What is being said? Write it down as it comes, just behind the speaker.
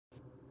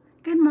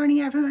Good morning,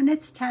 everyone.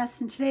 It's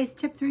Tess, and today's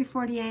tip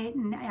 348,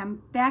 and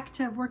I'm back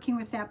to working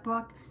with that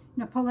book,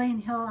 Napoleon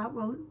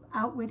Hill,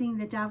 Outwitting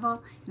the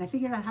Devil, and I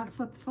figured out how to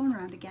flip the phone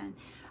around again.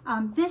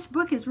 This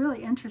book is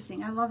really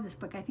interesting. I love this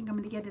book. I think I'm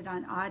going to get it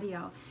on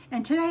audio.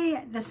 And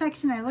today, the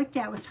section I looked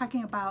at was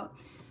talking about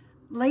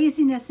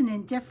laziness and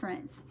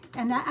indifference.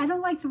 And I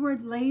don't like the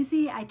word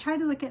lazy. I try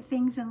to look at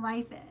things in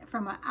life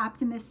from an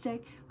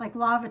optimistic, like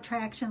law of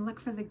attraction, look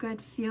for the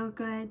good, feel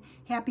good,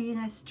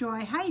 happiness,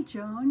 joy. Hi,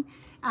 Joan.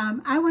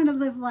 I want to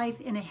live life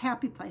in a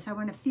happy place. I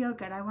want to feel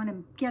good. I want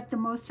to get the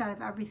most out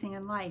of everything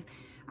in life.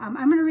 I'm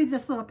going to read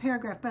this little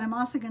paragraph, but I'm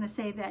also going to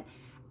say that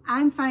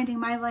I'm finding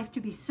my life to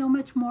be so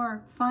much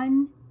more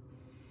fun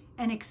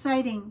and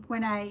exciting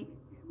when I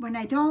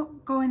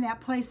don't go in that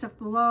place of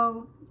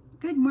below.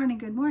 Good morning,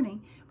 good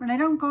morning. When I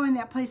don't go in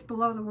that place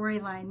below the worry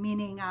line,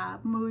 meaning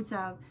moods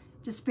of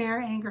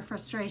despair, anger,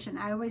 frustration,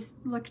 I always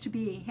look to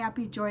be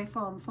happy,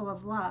 joyful, and full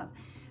of love.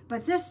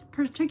 But this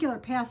particular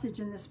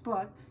passage in this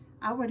book,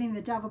 Outwitting the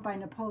Devil by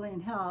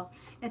Napoleon Hill,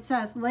 it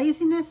says,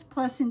 laziness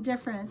plus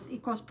indifference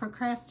equals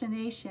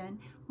procrastination,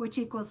 which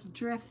equals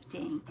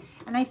drifting.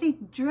 And I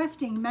think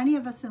drifting, many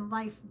of us in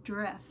life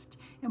drift.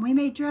 And we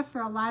may drift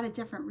for a lot of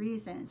different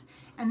reasons.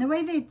 And the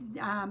way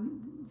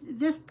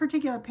this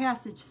particular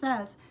passage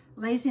says,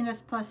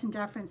 laziness plus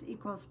indifference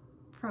equals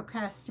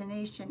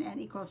procrastination and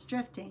equals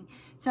drifting.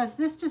 It says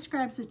this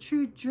describes a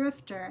true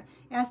drifter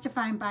as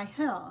defined by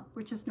Hill,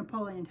 which is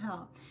Napoleon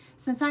Hill.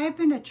 Since I have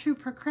been a true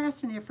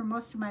procrastinator for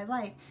most of my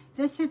life,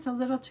 this hits a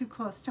little too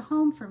close to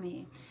home for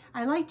me.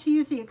 I like to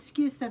use the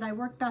excuse that I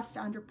work best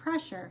under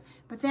pressure,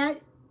 but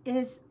that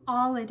is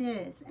all it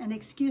is, an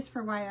excuse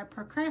for why I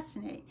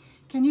procrastinate.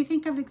 Can you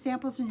think of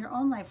examples in your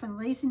own life when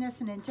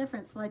laziness and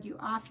indifference led you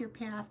off your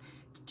path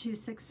to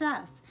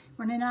success,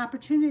 when an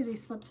opportunity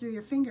slipped through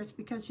your fingers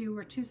because you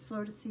were too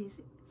slow to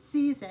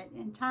seize it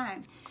in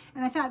time?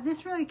 And I thought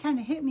this really kind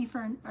of hit me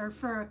for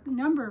a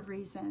number of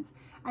reasons.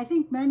 I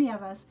think many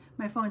of us,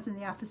 my phone's in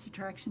the opposite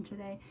direction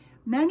today,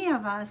 many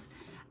of us,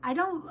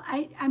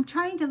 I'm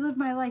trying to live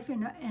my life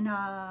in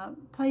a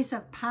place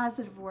of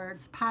positive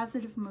words,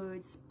 positive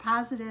moods,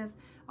 positive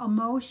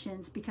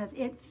emotions, because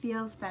it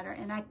feels better,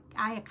 and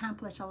I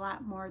accomplish a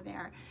lot more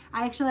there.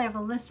 I actually have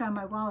a list on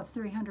my wall of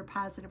 300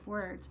 positive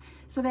words.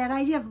 So that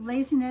idea of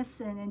laziness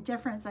and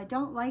indifference, I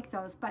don't like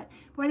those, but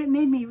what it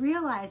made me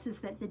realize is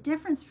that the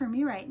difference for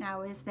me right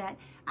now is that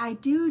I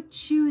do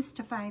choose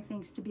to find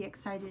things to be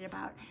excited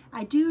about.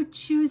 I do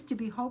choose to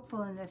be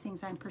hopeful in the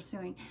things I'm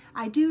pursuing.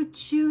 I do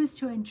choose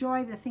to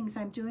enjoy the things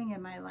I'm doing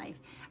in my life.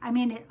 I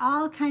mean, it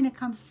all kind of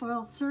comes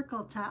full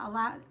circle to a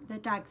lot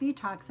that Doc V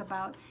talks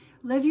about.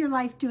 Live your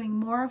life doing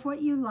more of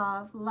what you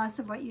love, less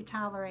of what you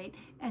tolerate,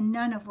 and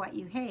none of what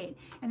you hate.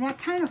 And that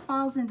kind of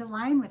falls into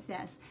line with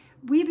this.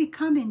 We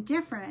become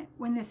indifferent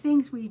when the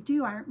things we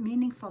do aren't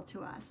meaningful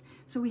to us.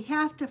 So we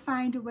have to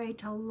find a way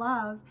to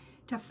love,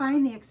 to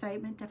find the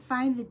excitement, to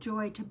find the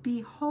joy, to be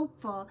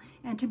hopeful,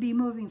 and to be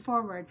moving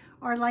forward.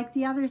 Or like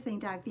the other thing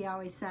Doc V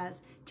always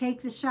says,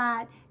 take the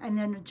shot and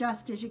then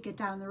adjust as you get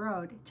down the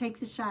road. Take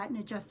the shot and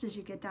adjust as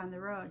you get down the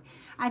road.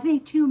 I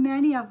think too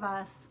many of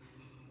us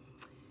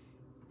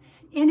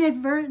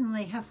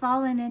inadvertently have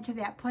fallen into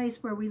that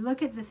place where we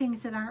look at the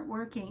things that aren't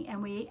working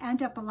and we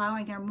end up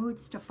allowing our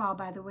moods to fall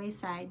by the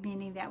wayside,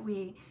 meaning that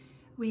we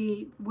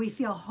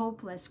feel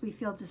hopeless, we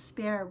feel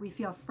despair, we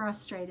feel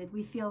frustrated,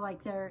 we feel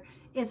like there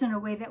isn't a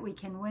way that we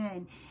can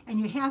win. And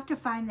you have to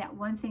find that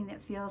one thing that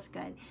feels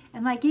good.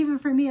 And like even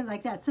for me,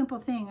 like that simple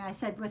thing I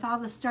said with all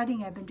the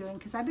studying I've been doing,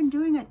 because I've been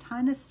doing a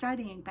ton of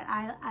studying, but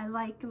I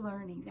like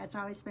learning. That's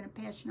always been a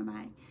passion of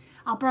mine.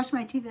 I'll brush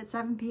my teeth at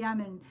 7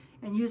 p.m.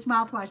 and use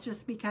mouthwash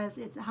just because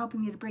it's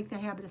helping me to break the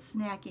habit of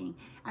snacking.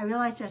 I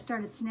realized I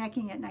started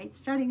snacking at night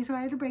studying, so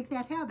I had to break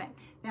that habit.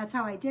 That's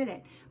how I did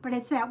it. But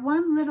it's that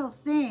one little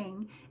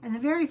thing, and the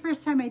very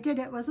first time I did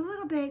it was a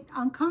little bit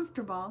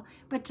uncomfortable,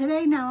 but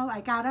today now I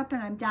got up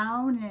and I'm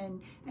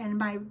down and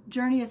my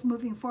journey is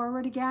moving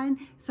forward again,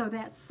 so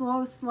that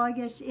slow,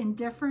 sluggish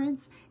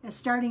indifference is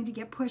starting to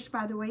get pushed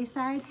by the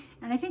wayside,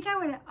 and I think I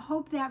would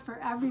hope that for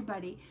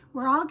everybody.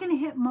 We're all going to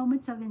hit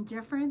moments of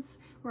indifference.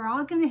 We're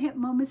all going to hit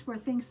moments where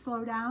things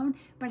slow down,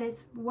 but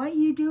it's what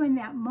you do in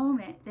that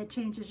moment that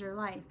changes your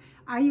life.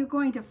 Are you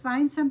going to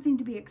find something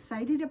to be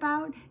excited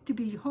about, to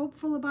be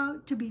hopeful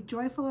about, to be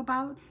joyful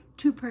about,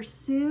 to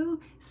pursue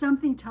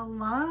something to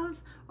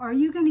love? Or are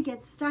you going to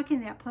get stuck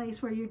in that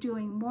place where you're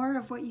doing more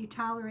of what you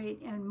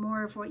tolerate and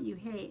more of what you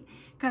hate?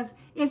 Because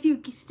if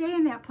you stay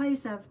in that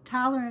place of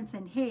tolerance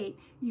and hate,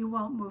 you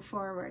won't move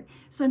forward.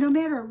 So no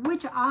matter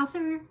which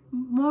author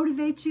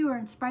motivates you or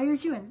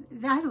inspires you, and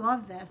I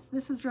love this.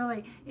 This is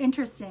really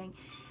interesting.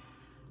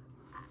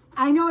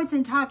 I know it's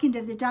in Talking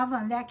to the Devil,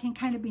 and that can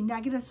kind of be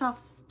negative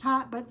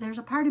self-talk, but there's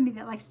a part of me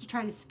that likes to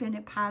try to spin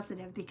it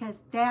positive,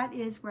 because that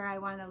is where I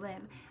want to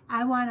live.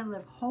 I want to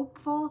live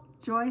hopeful,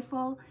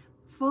 joyful,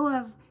 full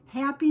of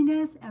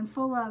happiness, and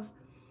full of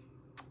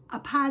a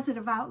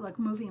positive outlook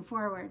moving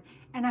forward.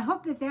 And I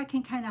hope that that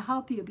can kind of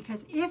help you,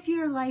 because if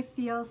your life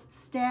feels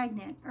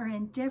stagnant or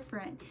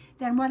indifferent,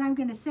 then what I'm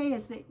going to say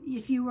is that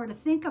if you were to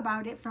think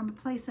about it from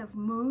a place of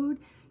mood,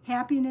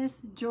 happiness,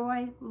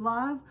 joy,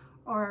 love,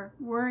 or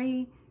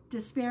worry,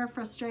 despair,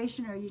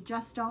 frustration, or you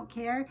just don't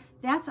care,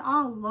 that's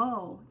all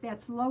low.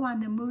 That's low on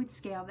the mood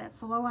scale.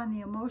 That's low on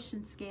the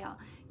emotion scale.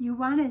 You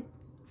want to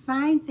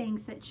find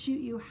things that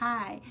shoot you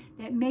high,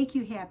 that make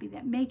you happy,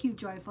 that make you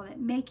joyful, that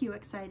make you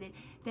excited,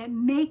 that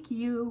make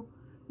you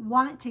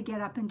want to get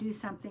up and do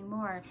something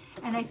more.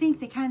 And I think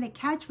the kind of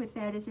catch with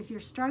that is, if you're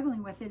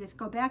struggling with it, is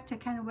go back to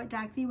kind of what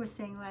Doc V was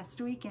saying last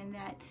weekend,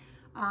 that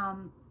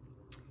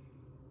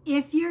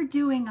if you're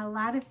doing a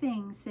lot of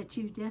things that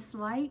you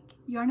dislike,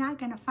 you're not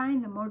going to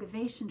find the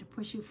motivation to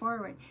push you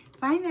forward.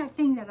 Find that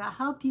thing that'll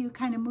help you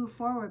kind of move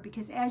forward,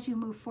 because as you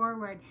move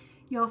forward,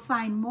 you'll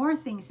find more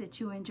things that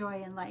you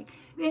enjoy and like.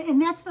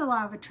 And that's the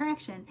law of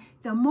attraction.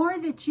 The more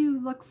that you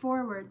look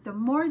forward, the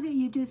more that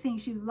you do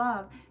things you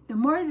love, the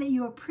more that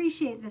you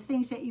appreciate the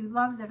things that you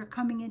love that are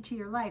coming into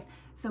your life,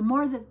 the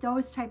more that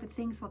those type of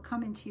things will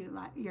come into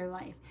your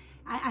life.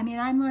 I mean,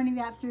 I'm learning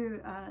that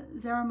through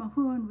Zara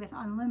Mahoon with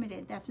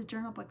Unlimited. That's a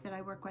journal book that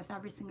I work with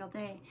every single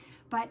day.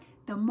 But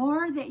the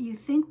more that you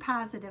think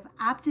positive,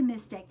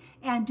 optimistic,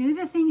 and do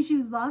the things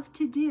you love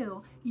to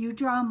do, you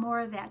draw more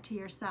of that to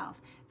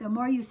yourself. The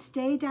more you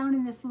stay down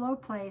in this low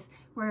place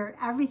where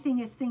everything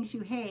is things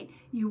you hate,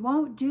 you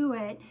won't do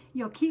it.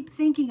 You'll keep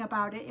thinking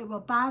about it. It will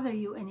bother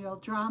you, and you'll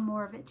draw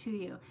more of it to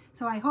you.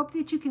 So I hope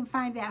that you can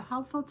find that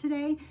helpful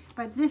today.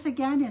 But this,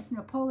 again, is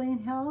Napoleon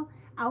Hill,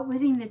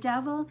 Outwitting the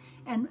Devil.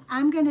 And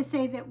I'm going to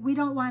say that we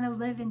don't want to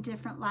live in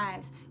different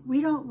lives.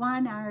 We don't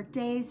want our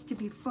days to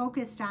be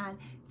focused on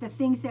the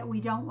things that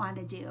we don't want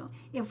to do.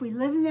 If we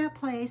live in that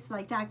place,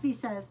 like Doc V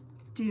says,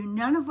 do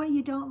none of what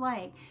you don't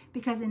like,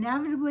 because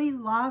inevitably,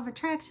 law of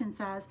attraction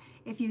says,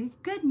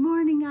 good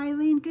morning,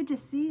 Eileen, good to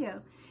see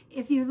you.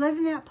 If you live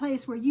in that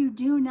place where you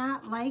do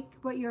not like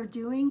what you're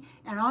doing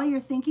and all you're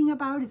thinking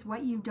about is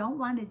what you don't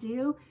want to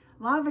do,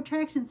 law of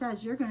attraction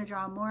says you're going to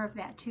draw more of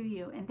that to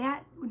you. And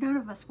that, none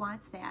of us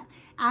wants that.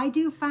 I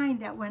do find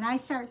that when I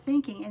start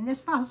thinking, and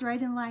this falls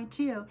right in line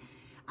too,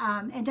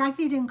 and Doc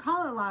V didn't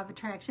call it law of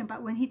attraction,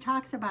 but when he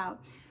talks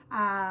about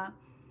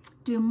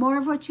do more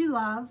of what you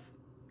love,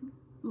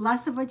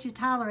 less of what you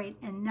tolerate,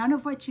 and none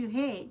of what you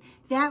hate,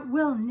 that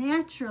will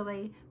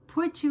naturally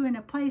put you in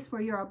a place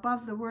where you're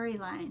above the worry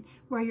line,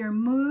 where your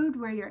mood,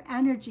 where your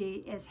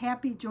energy is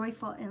happy,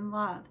 joyful, in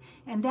love,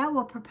 and that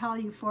will propel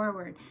you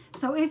forward.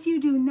 So if you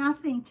do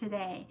nothing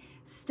today,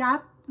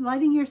 stop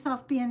letting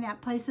yourself be in that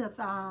place of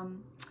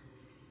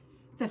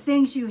the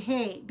things you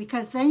hate,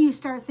 because then you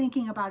start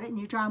thinking about it and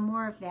you draw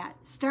more of that.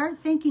 Start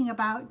thinking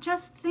about,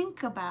 just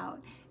think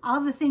about all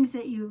the things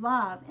that you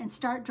love and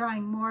start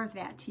drawing more of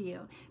that to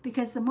you.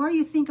 Because the more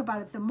you think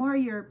about it, the more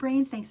your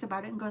brain thinks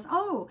about it and goes,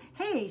 oh,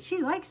 hey,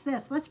 she likes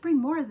this. Let's bring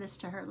more of this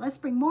to her. Let's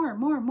bring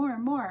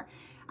more.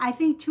 I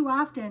think too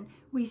often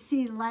we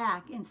see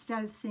lack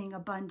instead of seeing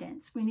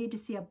abundance. We need to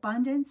see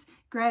abundance,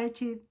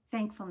 gratitude,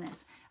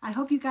 thankfulness. I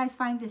hope you guys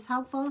find this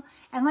helpful.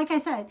 And like I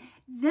said,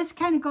 this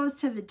kind of goes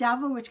to the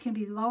devil, which can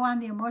be low on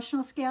the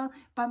emotional scale.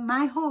 But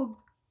my whole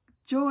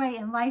joy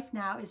in life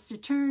now is to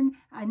turn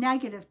a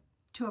negative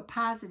to a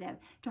positive,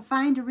 to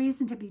find a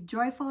reason to be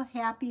joyful,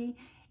 happy,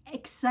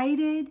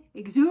 excited,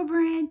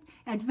 exuberant,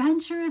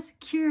 adventurous,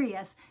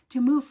 curious,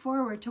 to move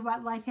forward to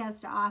what life has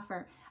to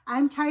offer.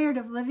 I'm tired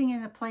of living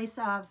in a place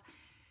of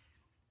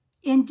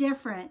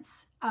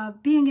indifference,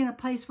 of being in a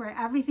place where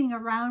everything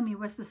around me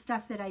was the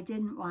stuff that I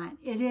didn't want.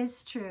 It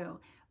is true.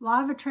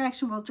 Law of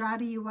attraction will draw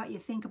to you what you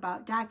think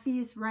about. Doc V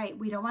is right.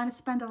 We don't want to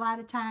spend a lot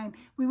of time.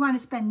 We want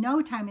to spend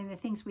no time in the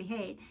things we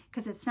hate,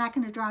 because it's not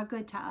going to draw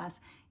good to us.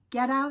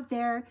 Get out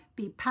there,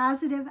 be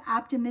positive,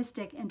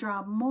 optimistic, and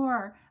draw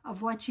more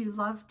of what you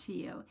love to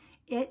you.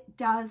 It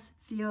does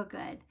feel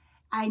good.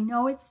 I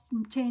know it's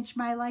changed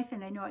my life,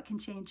 and I know it can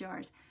change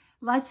yours.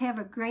 Let's have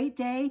a great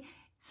day.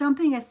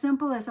 Something as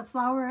simple as a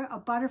flower, a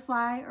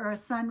butterfly, or a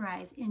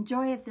sunrise.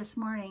 Enjoy it this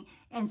morning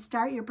and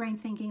start your brain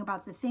thinking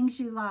about the things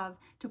you love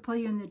to pull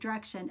you in the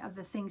direction of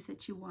the things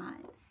that you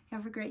want.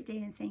 Have a great day,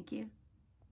 and thank you.